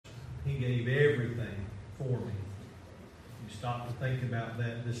He gave everything for me. You stop to think about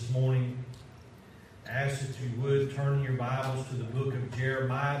that this morning. I ask that you would turn your Bibles to the book of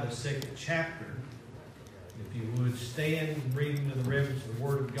Jeremiah, the 2nd chapter. If you would stand and read into the reverence of the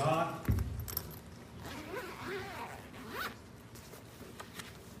Word of God.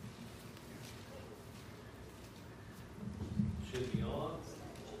 Should be on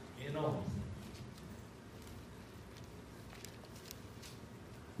and on.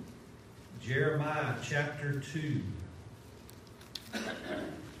 Jeremiah chapter 2.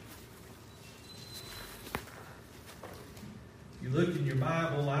 You look in your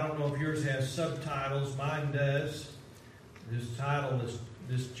Bible, I don't know if yours has subtitles, mine does.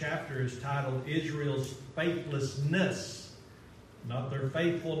 This chapter is titled Israel's Faithlessness. Not their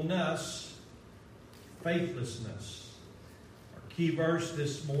faithfulness, faithlessness. Our key verse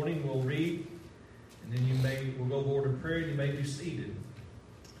this morning we'll read, and then we'll go forward in prayer and you may be seated.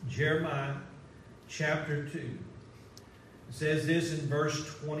 Jeremiah chapter 2. It says this in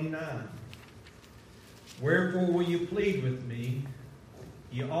verse 29. Wherefore will you plead with me?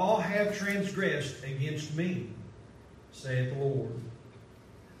 Ye all have transgressed against me, saith the Lord.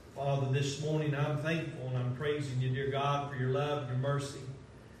 Father, this morning I'm thankful and I'm praising you, dear God, for your love and your mercy.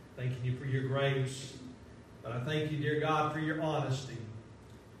 Thanking you for your grace. But I thank you, dear God, for your honesty,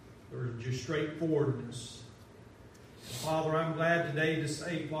 for your straightforwardness. Father, I'm glad today to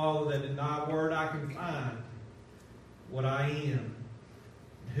say, Father, that in thy word I can find what I am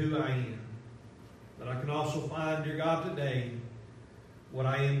and who I am. But I can also find, dear God, today what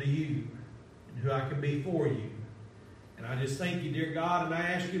I am to you and who I can be for you. And I just thank you, dear God, and I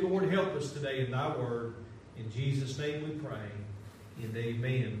ask you, Lord, help us today in thy word. In Jesus' name we pray. And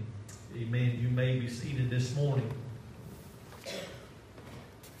amen. Amen. You may be seated this morning.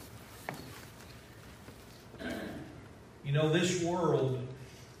 You know, this world,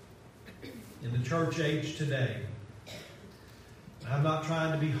 in the church age today, I'm not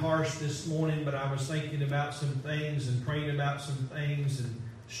trying to be harsh this morning, but I was thinking about some things and praying about some things and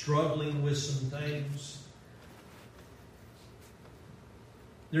struggling with some things.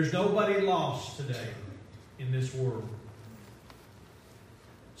 There's nobody lost today in this world.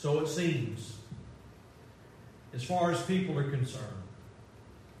 So it seems, as far as people are concerned.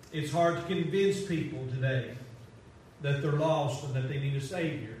 It's hard to convince people today that they're lost and that they need a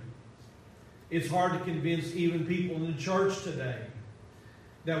Savior. It's hard to convince even people in the church today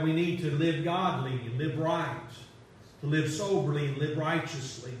that we need to live godly and live right, to live soberly and live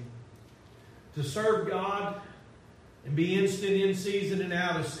righteously, to serve God and be instant in season and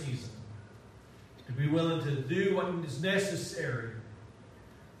out of season, to be willing to do what is necessary,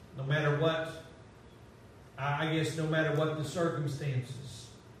 no matter what, no matter what the circumstances.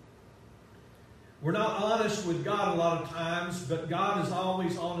 We're not honest with God a lot of times, but God is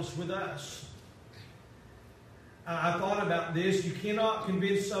always honest with us. I thought about this. You cannot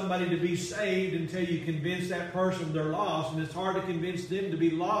convince somebody to be saved until you convince that person they're lost. And it's hard to convince them to be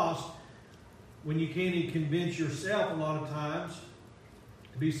lost when you can't even convince yourself a lot of times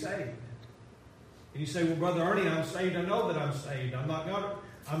to be saved. And you say, well, Brother Ernie, I'm saved. I know that I'm saved. I'm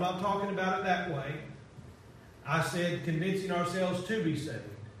not talking about it that way. I said convincing ourselves to be saved.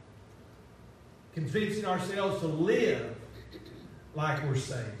 Convincing ourselves to live like we're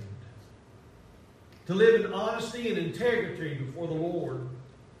saved. To live in honesty and integrity before the Lord.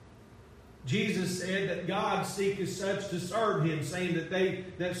 Jesus said that God seeketh such to serve Him, saying that they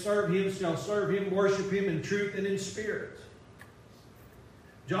that serve Him shall serve Him, worship Him in truth and in spirit.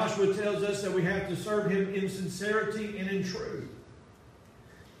 Joshua tells us that we have to serve Him in sincerity and in truth.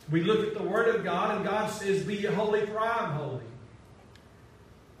 We look at the Word of God and God says, be ye holy for I am holy.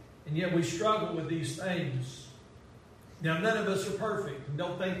 And yet we struggle with these things. Now, none of us are perfect. And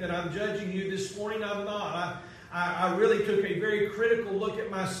don't think that I'm judging you this morning. I'm not. I really took a very critical look at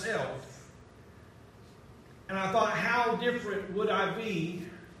myself. And I thought, how different would I be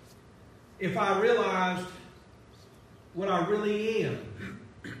if I realized what I really am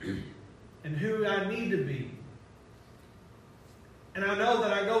and who I need to be. And I know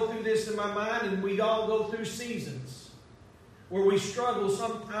that I go through this in my mind, and we all go through seasons where we struggle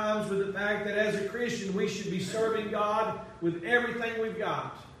sometimes with the fact that as a Christian we should be serving God with everything we've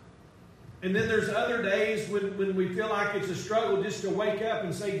got. And then there's other days when we feel like it's a struggle just to wake up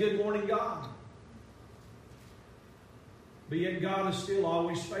and say, good morning, God. But yet God is still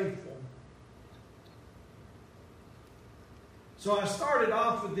always faithful. So I started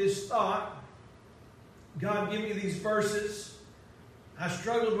off with this thought. God, give me these verses. I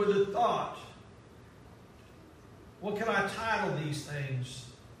struggled with the thought. What can I title these things?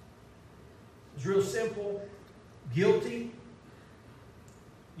 It's real simple. Guilty,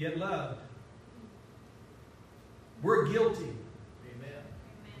 yet loved. We're guilty, Amen.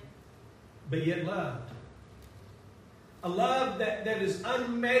 but yet loved. A love that is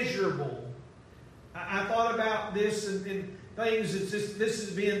unmeasurable. I thought about this and things. This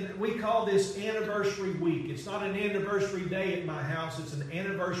has been, we call this anniversary week. It's not an anniversary day at my house. It's an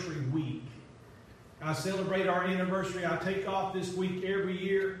anniversary week. I celebrate our anniversary. I take off this week every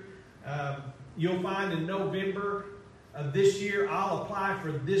year. You'll find in November of this year, I'll apply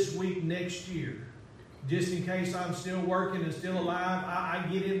for this week next year. Just in case I'm still working and still alive, I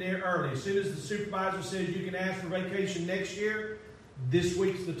get in there early. As soon as the supervisor says you can ask for vacation next year, this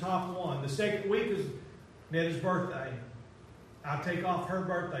week's the top one. The second week is Netta's birthday. I'll take off her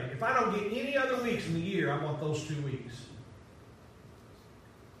birthday. If I don't get any other weeks in the year, I want those 2 weeks.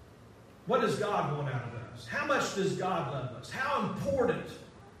 What does God want out of us? How much does God love us? How important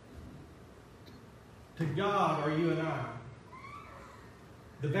to God are you and I?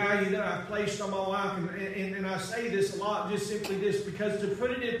 The value that I've placed on my wife, and I say this a lot, just simply this, because to put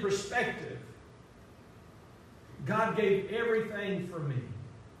it in perspective, God gave everything for me.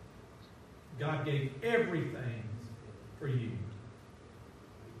 God gave everything for you.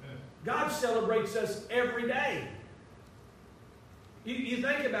 God celebrates us every day. You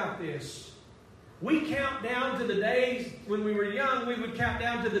think about this. We count down to the days when we were young. We would count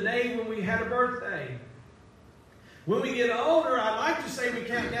down to the day when we had a birthday. When we get older, I like to say we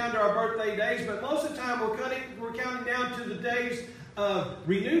count down to our birthday days, but most of the time we're counting down to the days of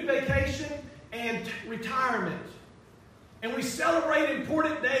renewed vacation and retirement. And we celebrate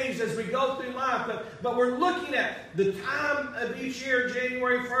important days as we go through life, but we're looking at the time of each year,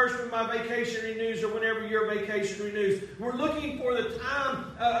 January 1st, when my vacation renews, or whenever your vacation renews. We're looking for the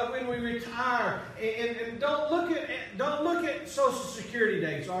time when we retire, and don't look at Social Security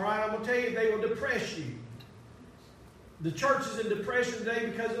dates. All right, I'm going to tell you, they will depress you. The church is in depression today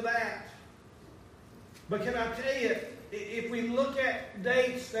because of that. But can I tell you, if we look at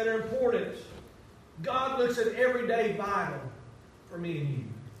dates that are important, God looks at every day vital for me and you.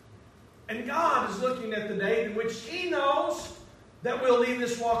 And God is looking at the day in which He knows that we'll leave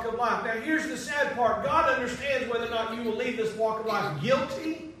this walk of life. Now here's the sad part. God understands whether or not you will leave this walk of life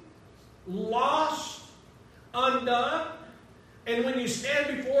guilty, lost, undone. And when you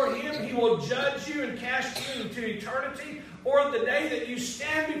stand before Him, He will judge you and cast you into eternity. Or the day that you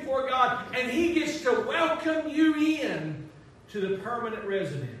stand before God and He gets to welcome you in to the permanent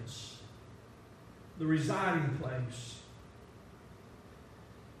residence, the residing place.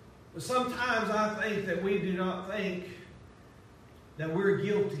 But sometimes I think that we do not think that we're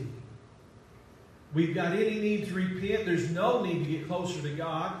guilty. We've got any need to repent. There's no need to get closer to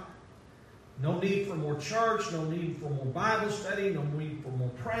God. No need for more church. No need for more Bible study. No need for more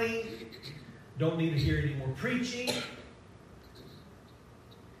praying. Don't need to hear any more preaching.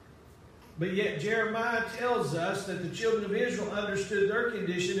 But yet Jeremiah tells us that the children of Israel understood their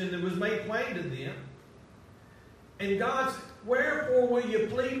condition and it was made plain to them. And God said, wherefore will you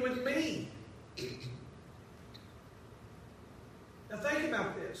plead with me? Now think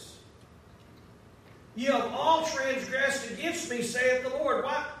about this. You have all transgressed against me, saith the Lord.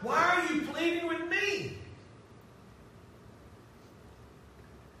 Why are you pleading with me?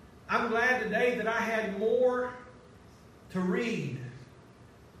 I'm glad today that I had more to read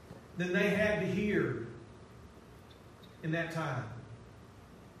than they had to hear in that time.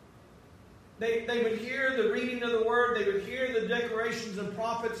 They would hear the reading of the Word. They would hear the declarations and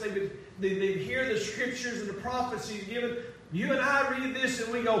prophets. They'd hear the scriptures and the prophecies given. You and I read this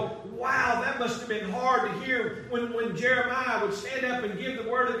and we go, wow, that must have been hard to hear when Jeremiah would stand up and give the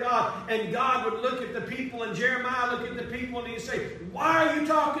Word of God, and God would look at the people, and Jeremiah look at the people, and he'd say, why are you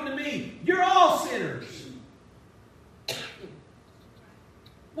talking to me? You're all sinners.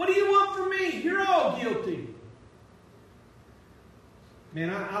 What do you want from me? You're all guilty. Man,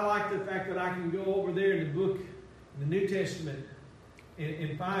 I like the fact that I can go over there in the book, in the New Testament,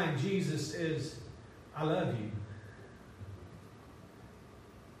 and find Jesus says, I love you.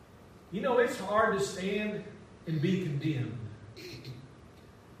 You know, it's hard to stand and be condemned.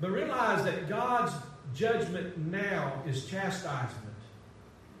 But realize that God's judgment now is chastisement.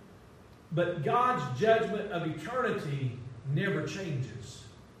 But God's judgment of eternity never changes.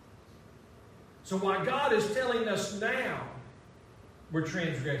 So while God is telling us now, we're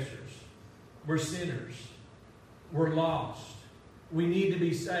transgressors, we're sinners, we're lost, we need to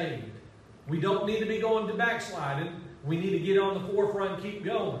be saved. We don't need to be going to backsliding. We need to get on the forefront and keep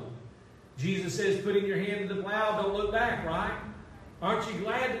going. Jesus says, putting your hand to the plow, don't look back, right? Aren't you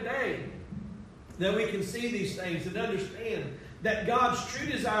glad today that we can see these things and understand that God's true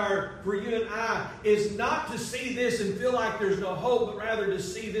desire for you and I is not to see this and feel like there's no hope, but rather to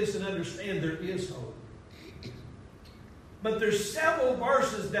see this and understand there is hope. But there's several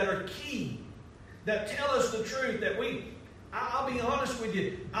verses that are key, that tell us the truth, that I'll be honest with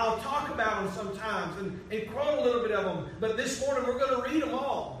you, I'll talk about them sometimes and quote a little bit of them, but this morning we're going to read them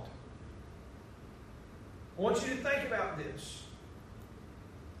all. I want you to think about this.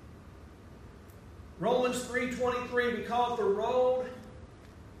 Romans 3:23, we call it the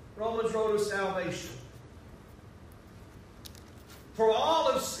Romans road of salvation. For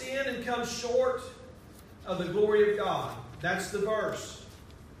all have sinned and come short of the glory of God. That's the verse.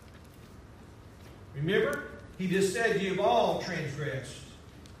 Remember? He just said, you've all transgressed.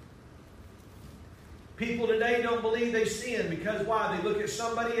 People today don't believe they sin because why? They look at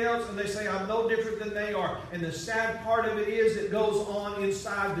somebody else and they say, I'm no different than they are. And the sad part of it is it goes on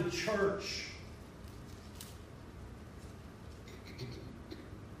inside the church.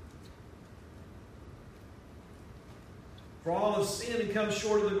 For all have sinned and come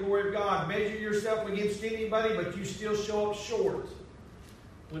short of the glory of God. Measure yourself against anybody, but you still show up short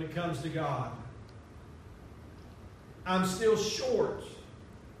when it comes to God. I'm still short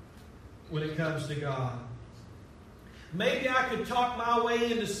when it comes to God. Maybe I could talk my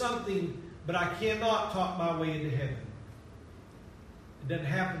way into something, but I cannot talk my way into heaven. It doesn't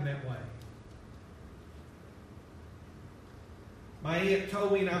happen that way. My aunt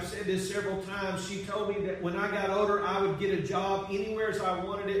told me, and I've said this several times, she told me that when I got older, I would get a job anywhere as I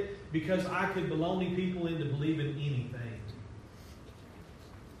wanted it because I could baloney people into believing anything.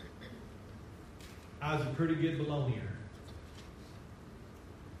 I was a pretty good baloney-er.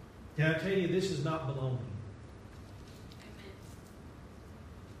 Can I tell you, this is not baloney.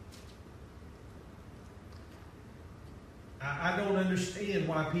 I don't understand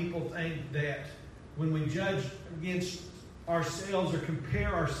why people think that when we judge against ourselves or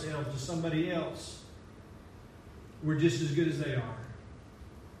compare ourselves to somebody else, we're just as good as they are.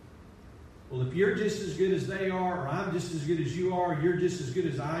 Well, if you're just as good as they are, or I'm just as good as you are, or you're just as good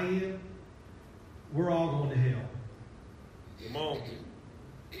as I am, we're all going to hell. Come on.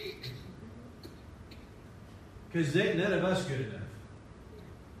 Because none of us good enough.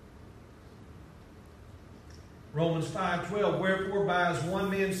 Romans 5:12, wherefore by as one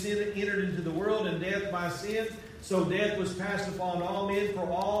man sin entered into the world, and death by sin, so death was passed upon all men, for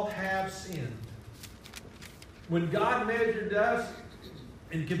all have sinned. When God measured us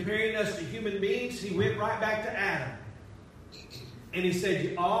and comparing us to human beings, He went right back to Adam. And He said,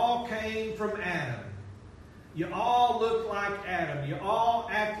 you all came from Adam. You all look like Adam. You all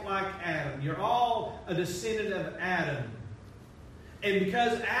act like Adam. You're all a descendant of Adam. And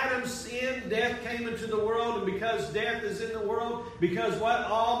because Adam sinned, death came into the world. And because death is in the world, because what?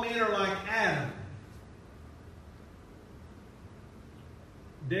 All men are like Adam.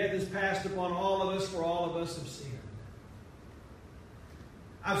 Death is passed upon all of us, for all of us have sinned.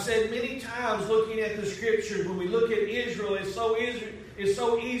 I've said many times, looking at the Scriptures, when we look at Israel, it's so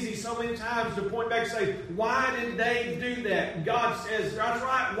easy so many times to point back and say, why did they do that? And God says, that's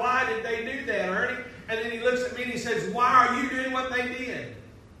right, why did they do that, Ernie? And then He looks at me and He says, why are you doing what they did?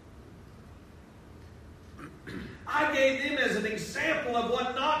 I gave them as an example of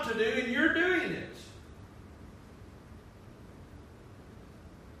what not to do, and you're doing it.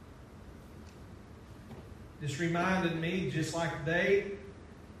 This reminded me, just like they,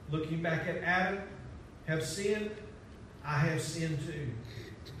 looking back at Adam, have sinned, I have sinned too.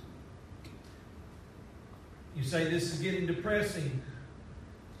 You say this is getting depressing.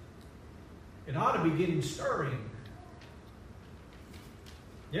 It ought to be getting stirring.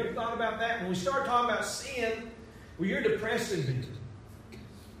 You ever thought about that? When we start talking about sin, well, you're depressing me.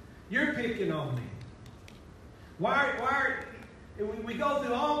 You're picking on me. We go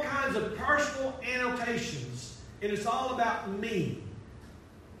through all kinds of personal annotations, and it's all about me.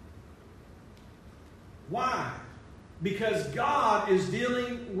 Why? Because God is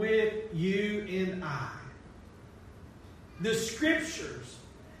dealing with you and I. The Scriptures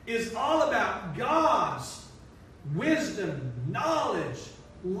is all about God's wisdom, knowledge,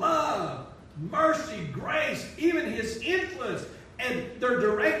 love, mercy, grace, even His influence. And they're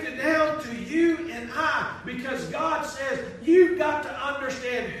directed down to you and I, because God says you've got to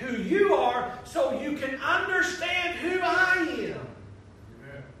understand who you are so you can understand who I am. Amen.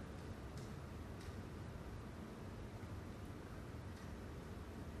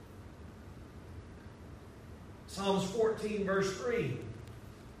 Psalms 14, verse 3.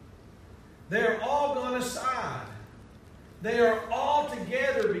 They are all gone aside. They are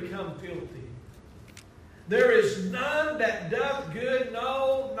altogether become filthy. There is none that doth good,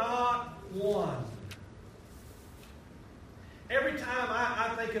 no, not one. time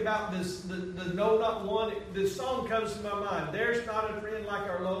I think about this, the no, not one, this song comes to my mind. There's not a friend like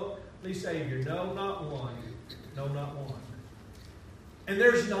our lowly Savior. No, not one. No, not one. And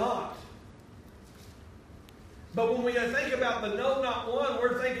there's not. But when we think about the no, not one,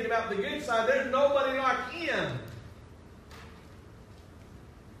 we're thinking about the good side. There's nobody like Him.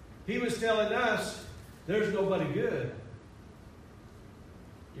 He was telling us, there's nobody good.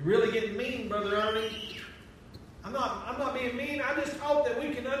 You're really getting mean, Brother Ernie. I'm not being mean. I just hope that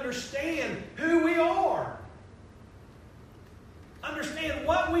we can understand who we are. Understand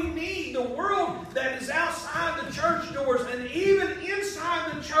what we need. The world that is outside the church doors and even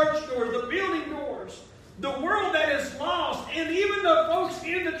inside the church doors, the building doors. The world that is lost, and even the folks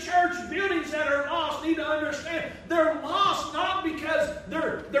in the church buildings that are lost need to understand they're lost not because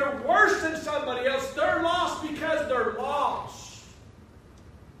they're worse than somebody else. They're lost because they're lost.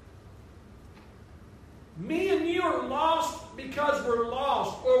 Me and you are lost because we're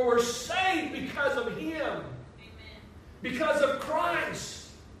lost, or we're saved because of Him. Amen. Because of Christ.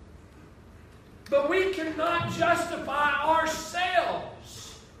 But we cannot justify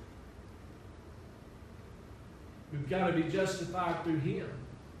ourselves. We've got to be justified through Him.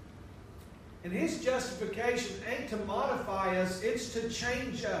 And His justification ain't to modify us, it's to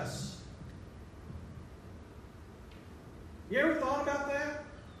change us. You ever thought about that?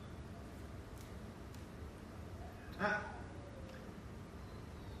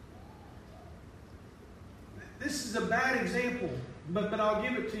 This is a bad example, but I'll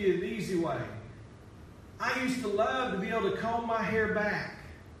give it to you the easy way. I used to love to be able to comb my hair back.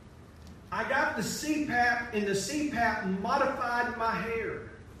 I got the CPAP, and the CPAP modified my hair.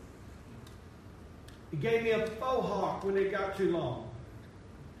 It gave me a faux hawk when it got too long.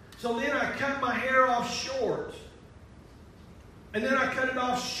 So then I cut my hair off short. And then I cut it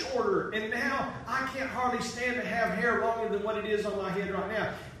off shorter. And now I can't hardly stand to have hair longer than what it is on my head right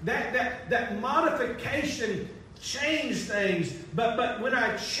now. That modification changed things. But when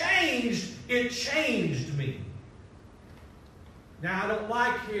I changed, it changed me. Now I don't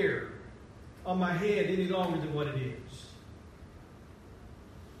like hair on my head any longer than what it is.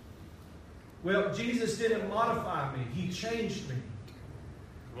 Well, Jesus didn't modify me. He changed me.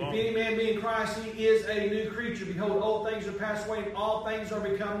 If any man be in Christ, he is a new creature. Behold, old things are passed away, and all things are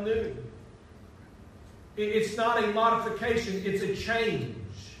become new. It's not a modification, it's a change.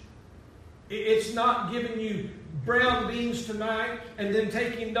 It's not giving you brown beans tonight and then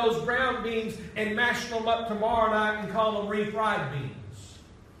taking those brown beans and mashing them up tomorrow night and calling them refried beans.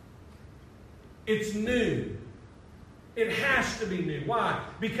 It's new. It has to be new. Why?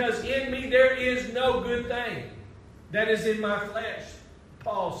 Because in me there is no good thing that is in my flesh,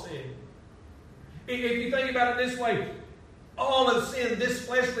 Paul said. If you think about it this way, all of sin, this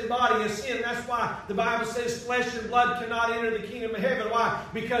fleshly body is sin. That's why the Bible says flesh and blood cannot enter the kingdom of heaven. Why?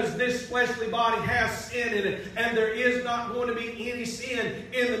 Because this fleshly body has sin in it. And there is not going to be any sin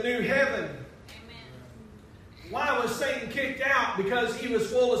in the new heaven. Amen. Why was Satan kicked out? Because he was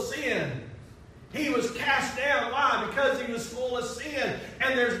full of sin. He was cast down. Why? Because he was full of sin.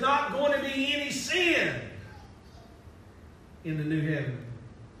 And there's not going to be any sin in the new heaven.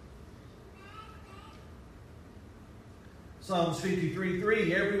 Psalms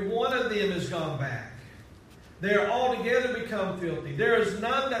 53:3, every one of them is gone back. They are altogether become filthy. There is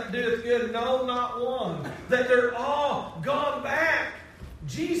none that doeth good, no, not one. That they're all gone back.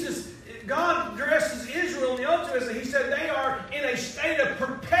 God addresses Israel in the Old Testament. He said they are in a state of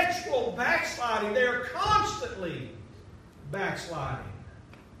perpetual backsliding. They are constantly backsliding.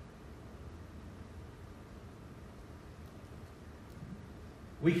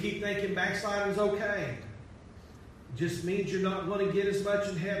 We keep thinking backsliding is okay. It just means you're not going to get as much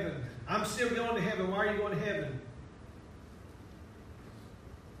in heaven. I'm still going to heaven. Why are you going to heaven?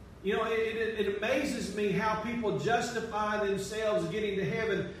 You know, it amazes me how people justify themselves getting to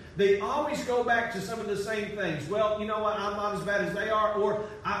heaven. They always go back to some of the same things. Well, you know what? I'm not as bad as they are. Or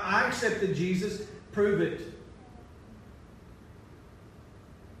I accepted Jesus. Prove it.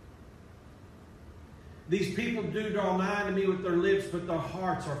 These people do draw nigh to me with their lips, but their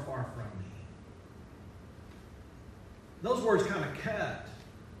hearts are far from me. Those words kind of cut.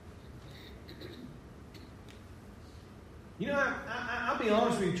 You know, I'll be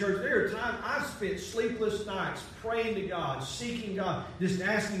honest with you, church. There are times I've spent sleepless nights praying to God, seeking God, just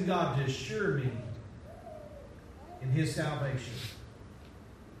asking God to assure me in His salvation.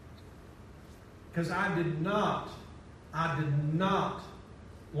 Because I did not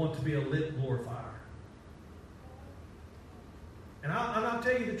want to be a lit glorifier. And I'll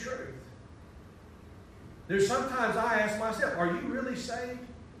tell you the truth. There's sometimes I ask myself, are you really saved?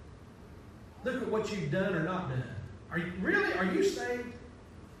 Look at what you've done or not done. Are you saved?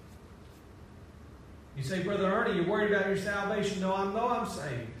 You say, Brother Ernie, you're worried about your salvation. No, I know I'm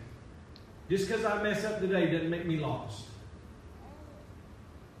saved. Just because I mess up today doesn't make me lost.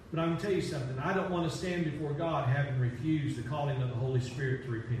 But I'm going to tell you something. I don't want to stand before God having refused the calling of the Holy Spirit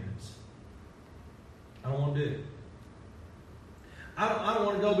to repentance. I don't want to do it. I don't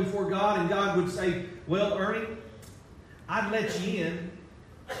want to go before God and God would say, well, Ernie, I'd let you in,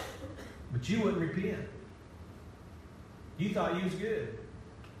 but you wouldn't repent. You thought you was good.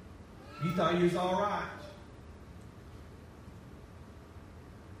 You thought you was all right.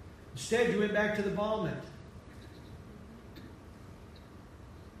 Instead, you went back to the vomit.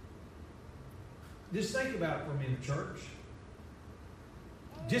 Just think about it for a minute, church.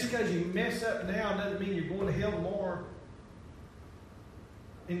 Just because you mess up now doesn't mean you're going to hell tomorrow.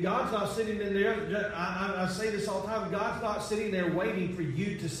 And God's not sitting in there, I say this all the time, God's not sitting there waiting for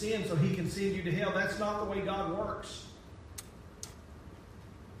you to sin so He can send you to hell. That's not the way God works.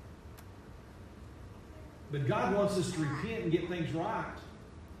 But God wants us to repent and get things right.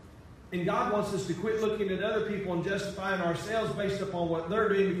 And God wants us to quit looking at other people and justifying ourselves based upon what they're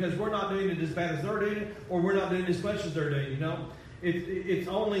doing because we're not doing it as bad as they're doing it, or we're not doing as much as they're doing. You know, it's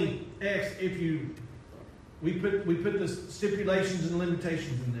only X if we put the stipulations and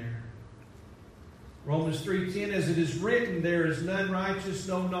limitations in there. Romans 3:10, as it is written, there is none righteous,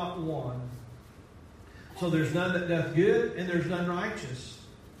 no, not one. So there's none that doth good, and there's none righteous.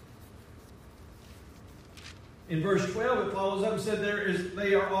 In verse 12, it follows up and said,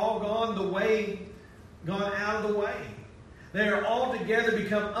 they are all gone out of the way. They are altogether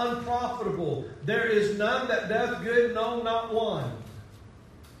become unprofitable. There is none that doth good, no, not one.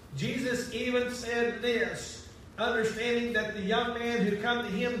 Jesus even said this, understanding that the young man who come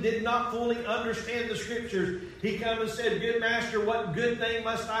to Him did not fully understand the Scriptures. He come and said, good Master, what good thing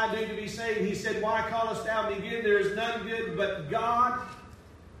must I do to be saved? He said, why callest thou me good? There is none good but God.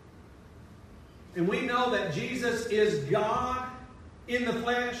 And we know that Jesus is God in the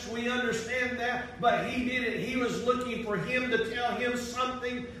flesh. We understand that. But He did it. He was looking for Him to tell Him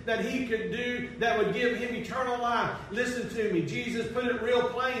something that He could do that would give Him eternal life. Listen to me. Jesus put it real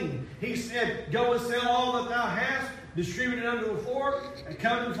plain. He said, go and sell all that thou hast, distribute it unto the poor, and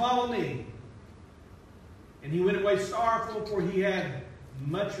come and follow me. And He went away sorrowful, for He had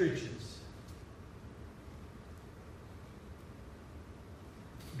much riches.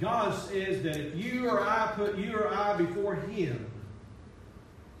 God says that if you or I put you or I before Him,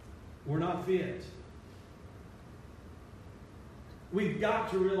 we're not fit. We've got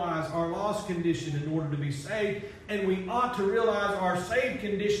to realize our lost condition in order to be saved, and we ought to realize our saved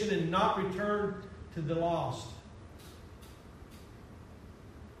condition and not return to the lost.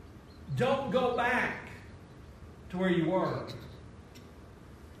 Don't go back to where you were.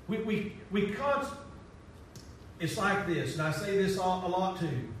 It's like this, and I say this a lot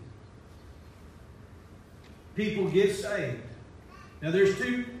too. People get saved. Now there's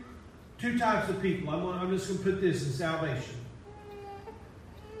two types of people. I'm just going to put this in salvation.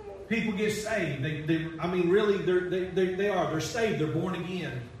 People get saved. They're saved. They're born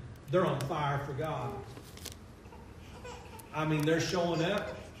again. They're on fire for God. They're showing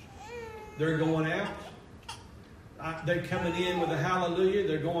up. They're going out. They're coming in with a hallelujah.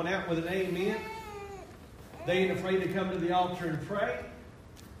 They're going out with an amen. They ain't afraid to come to the altar and pray.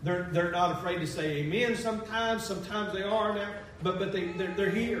 They're not afraid to say amen sometimes. Sometimes they are now. But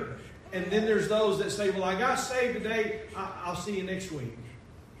they're here. And then there's those that say, well, I got saved today. I'll see you next week.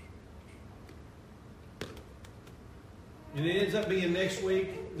 And it ends up being next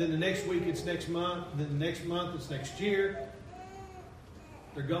week. Then the next week it's next month. Then the next month it's next year.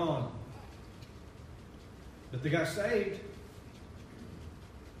 They're gone. But they got saved.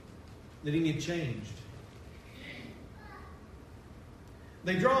 They didn't get changed.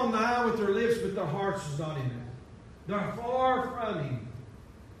 They draw nigh with their lips, but their hearts is not in it. They're far from Him.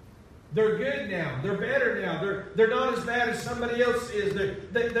 They're good now. They're better now. They're not as bad as somebody else is.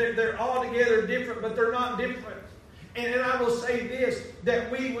 They're altogether different, but they're not different. And I will say this, that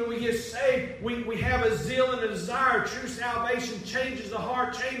when we get saved, we have a zeal and a desire. True salvation changes the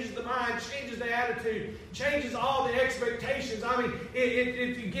heart, changes the mind, changes the attitude, changes all the expectations.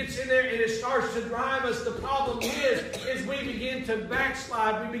 It gets in there and it starts to drive us. The problem is we begin to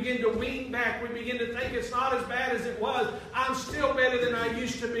backslide. We begin to wean back. We begin to think it's not as bad as it was. I'm still better than I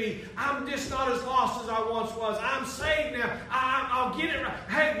used to be. I'm just not as lost as I once was. I'm saved now. I'll get it right.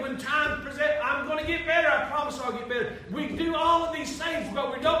 Hey, when time presents, I'm going to get better. I promise I'll get better. We do all of these things,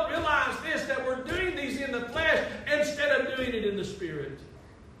 but we don't realize this, that we're doing these in the flesh instead of doing it in the Spirit.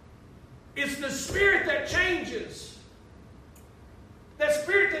 It's the Spirit that changes. That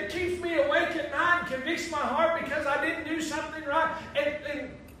spirit that keeps me awake at night and convicts my heart because I didn't do something right and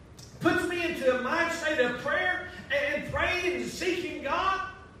puts me into a mind state of prayer and praying and seeking God.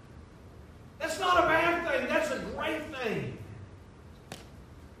 That's not a bad thing. That's a great thing.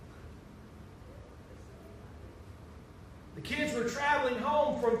 The kids were traveling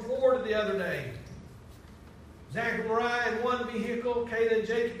home from Florida the other day. Zach and Mariah in one vehicle, Kayla and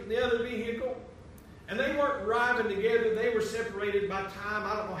Jacob in the other vehicle. And they weren't driving together. They were separated by time.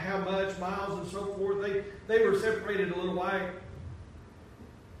 I don't know how much, miles and so forth. They were separated a little way.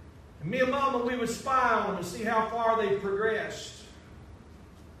 And me and Mama, we would spy on them to see how far they progressed.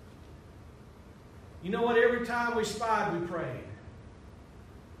 You know what? Every time we spied, we prayed.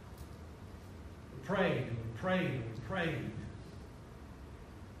 We prayed and we prayed and we prayed.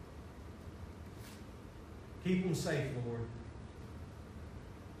 Keep them safe, Lord.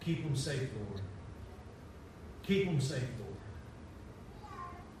 Keep them safe, Lord. Keep them safe, Lord.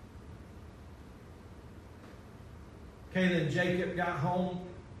 Kayla and Jacob got home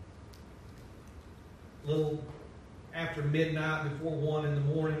a little after midnight, before 1 in the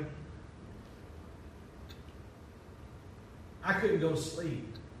morning. I couldn't go to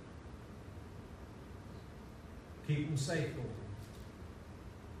sleep. Keep them safe, Lord.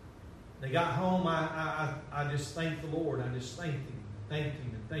 They got home. I just thanked the Lord. I just thanked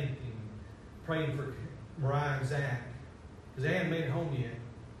Him. Praying for Mariah and Zach, because they hadn't made it home yet.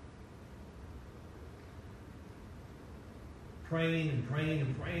 Praying. And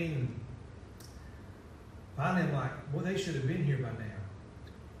finally, I'm like, boy, they should have been here by now.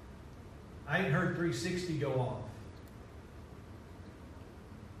 I ain't heard 360 go off.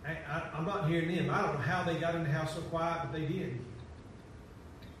 I'm not hearing them. I don't know how they got in the house so quiet, but they did.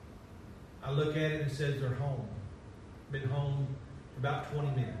 I look at it and it says they're home. Been home for about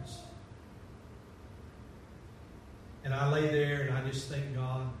 20 minutes. And I lay there and I just thank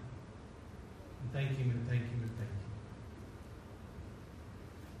God. And thank Him and thank Him and thank Him.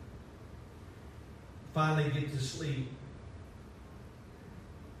 Finally get to sleep.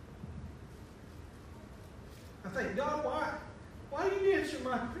 I think, God, why do you answer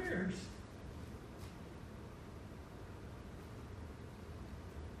my prayers?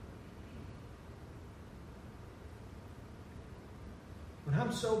 When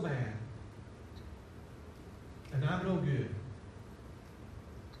I'm so bad and I'm no good,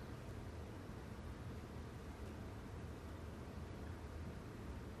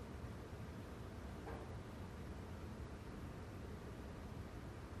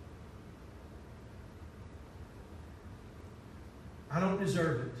 I don't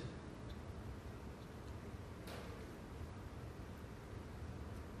deserve it.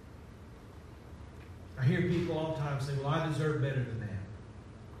 I hear people all the time say, well, I deserve better than that.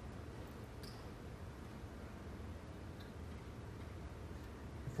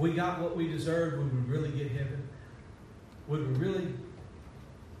 If we got what we deserved, would we really get heaven? Would we really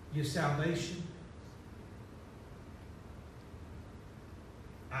get salvation?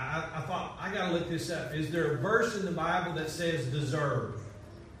 I thought, I got to look this up. Is there a verse in the Bible that says deserve?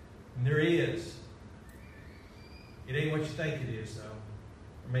 And there is. It ain't what you think it is, though.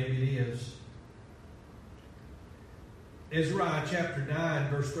 Or maybe it is. Ezra chapter 9,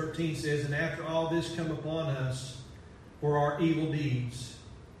 verse 13 says, and after all this come upon us for our evil deeds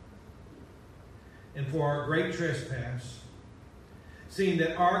and for our great trespass, seeing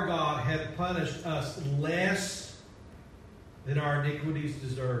that our God hath punished us less than our iniquities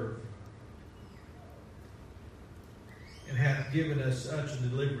deserve, and hath given us such a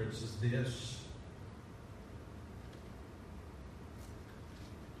deliverance as this.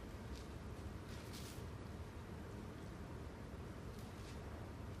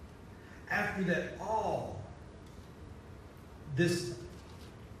 After that, all this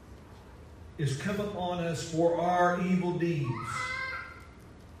is come upon us for our evil deeds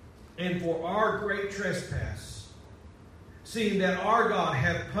and for our great trespass, seeing that our God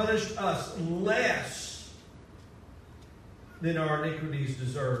hath punished us less than our iniquities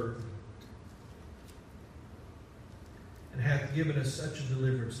deserve, and hath given us such a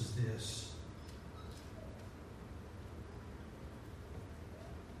deliverance as this.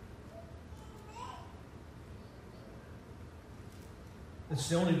 It's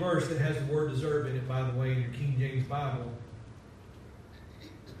the only verse that has the word deserve in it, by the way, in your King James Bible.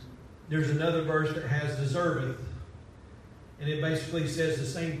 There's another verse that has deserveth. And it basically says the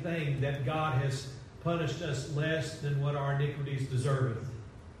same thing, that God has punished us less than what our iniquities deserveth.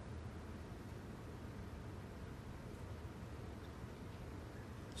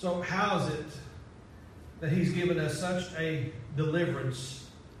 So how is it that He's given us such a deliverance?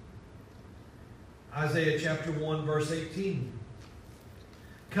 Isaiah chapter 1, verse 18.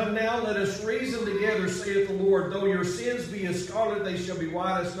 Come now, let us reason together, saith the Lord. Though your sins be as scarlet, they shall be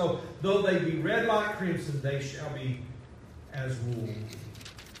white as snow. Though they be red like crimson, they shall be as wool.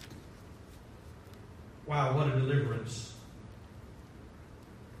 Wow, what a deliverance.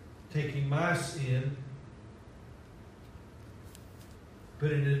 Taking my sin,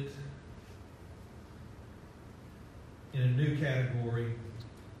 putting it in a new category,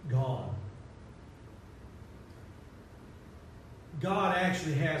 gone. God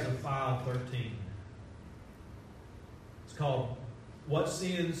actually has a file 13. It's called, What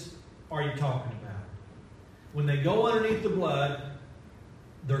Sins Are You Talking About? When they go underneath the blood,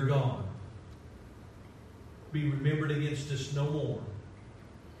 they're gone. Be remembered against us no more.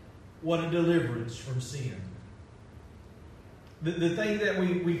 What a deliverance from sin. The thing that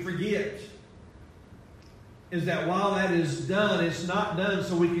we forget is that while that is done, it's not done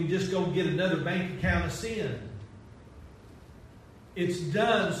so we can just go get another bank account of sin. It's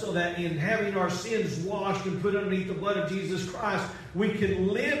done so that in having our sins washed and put underneath the blood of Jesus Christ, we can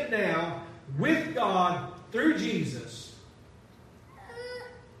live now with God through Jesus.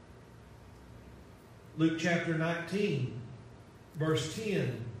 Luke chapter 19, verse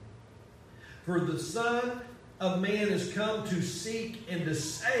 10. For the Son of Man has come to seek and to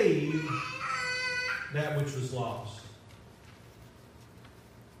save that which was lost.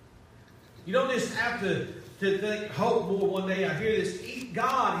 You don't just have to think, hope more one day. I hear this.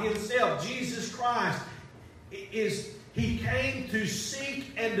 God Himself, Jesus Christ, He came to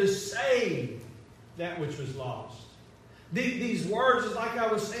seek and to save that which was lost. These words, is like I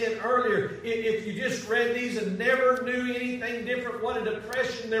was saying earlier, if you just read these and never knew anything different, what a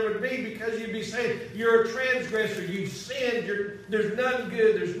depression there would be, because you'd be saying, you're a transgressor, you've sinned, there's none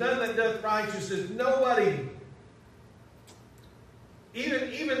good, there's none that doth righteousness, nobody.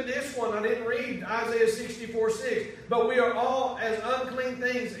 Even this one, I didn't read Isaiah 64:6, but we are all as unclean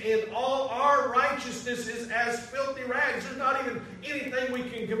things, and all our righteousness is as filthy rags. There's not even anything we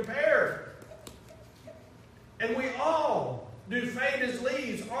can compare. And we all do fade as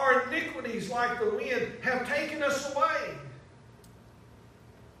leaves. Our iniquities, like the wind, have taken us away.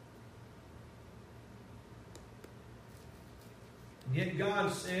 And yet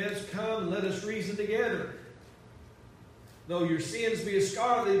God says, come, let us reason together. Though your sins be as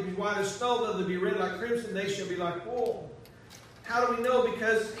scarlet, they be white as snow, though they be red like crimson, they shall be like wool. How do we know?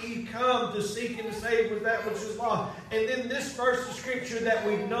 Because He come to seek and to save with that which is lost. And then this verse of Scripture that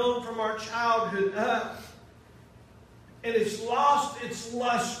we've known from our childhood up, and it's lost its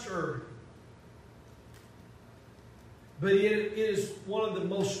luster. But it is one of the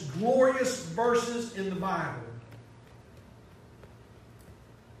most glorious verses in the Bible.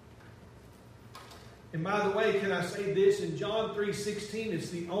 And by the way, can I say this? In John 3:16, it's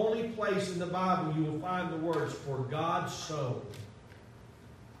the only place in the Bible you will find the words, for God so.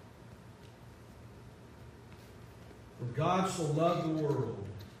 For God so loved the world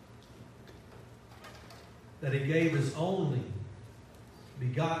that He gave His only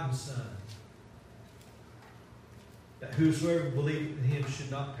begotten Son, that whosoever believeth in Him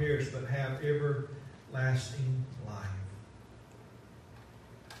should not perish, but have everlasting life.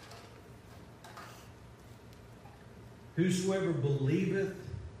 Whosoever believeth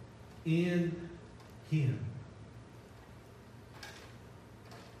in Him.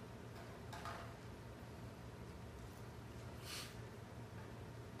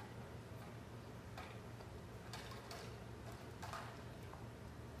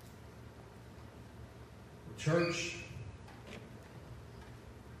 Church,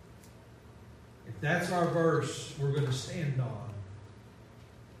 if that's our verse we're going to stand on,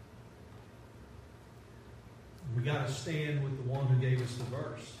 we got to stand with the one who gave us the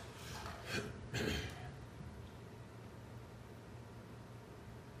verse.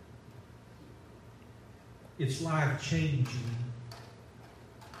 It's life-changing,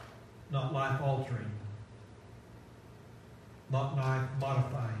 not life-altering, not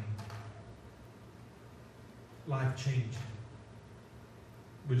life-modifying. Life-changing.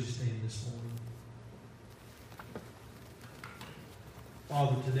 Would you stand this morning?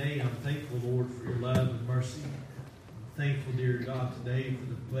 Father, today I'm thankful, Lord, for your love and mercy. I'm thankful, dear God, today for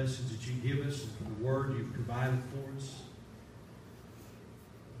the blessings that you give us and for the word you've provided for us.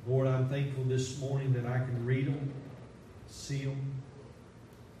 Lord, I'm thankful this morning that I can read them, see them,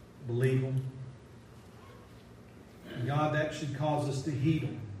 believe them. And God, that should cause us to heed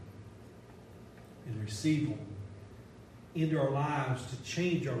them and receive them into our lives, to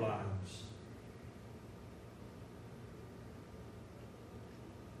change our lives.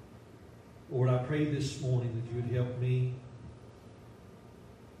 Lord, I pray this morning that you would help me.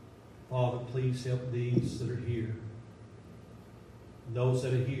 Father, please help these that are here. those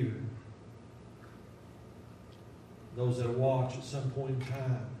that are here, those that watch at some point in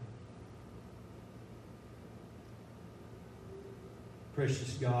time.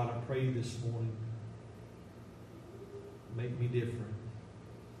 Precious God, I pray this morning, make me different.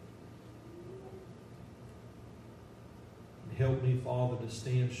 And help me, Father, to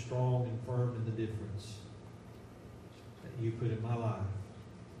stand strong and firm in the difference that you put in my life.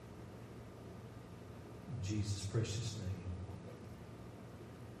 In Jesus' precious name.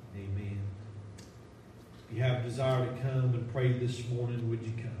 Amen. If you have a desire to come and pray this morning, would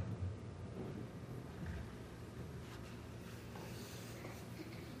you come?